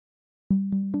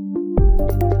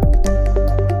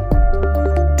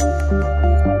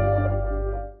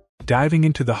Diving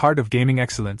into the heart of gaming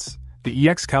excellence, the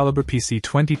EXCaliberPC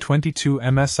 2022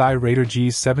 MSI Raider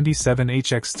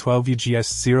GE77HX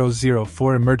 12UGS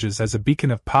 004 emerges as a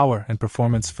beacon of power and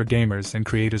performance for gamers and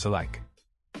creators alike.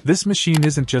 This machine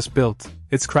isn't just built,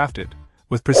 it's crafted,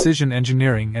 with precision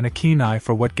engineering and a keen eye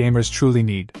for what gamers truly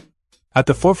need. At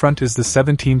the forefront is the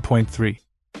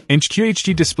 17.3-inch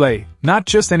QHD display, not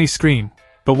just any screen,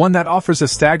 but one that offers a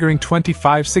staggering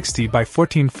 2560 by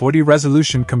 1440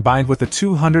 resolution combined with a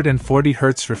 240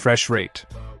 Hz refresh rate.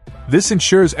 This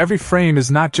ensures every frame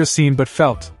is not just seen but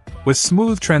felt, with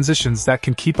smooth transitions that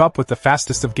can keep up with the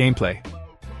fastest of gameplay.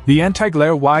 The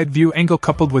anti-glare wide view angle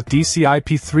coupled with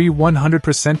DCI-P3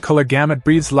 100% color gamut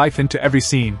breathes life into every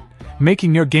scene,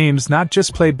 making your games not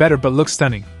just play better but look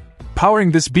stunning.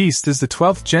 Powering this beast is the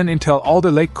 12th Gen Intel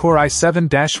Alder Lake Core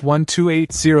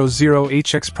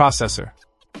i7-12800HX processor.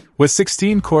 With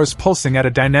 16 cores pulsing at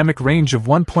a dynamic range of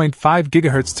 1.5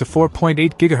 GHz to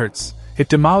 4.8 GHz, it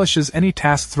demolishes any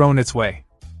task thrown its way.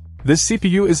 This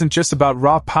CPU isn't just about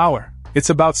raw power, it's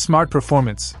about smart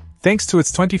performance. Thanks to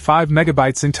its 25 MB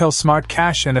Intel Smart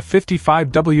Cache and a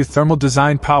 55W thermal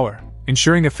design power,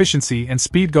 ensuring efficiency and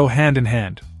speed go hand in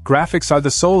hand. Graphics are the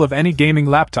soul of any gaming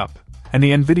laptop, and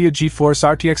the NVIDIA GeForce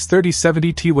RTX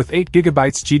 3070 Ti with 8GB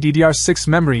GDDR6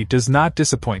 memory does not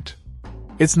disappoint.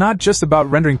 It's not just about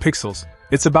rendering pixels,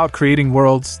 it's about creating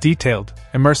worlds, detailed,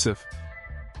 immersive.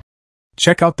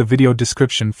 Check out the video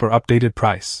description for updated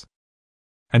price.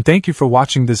 And thank you for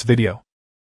watching this video.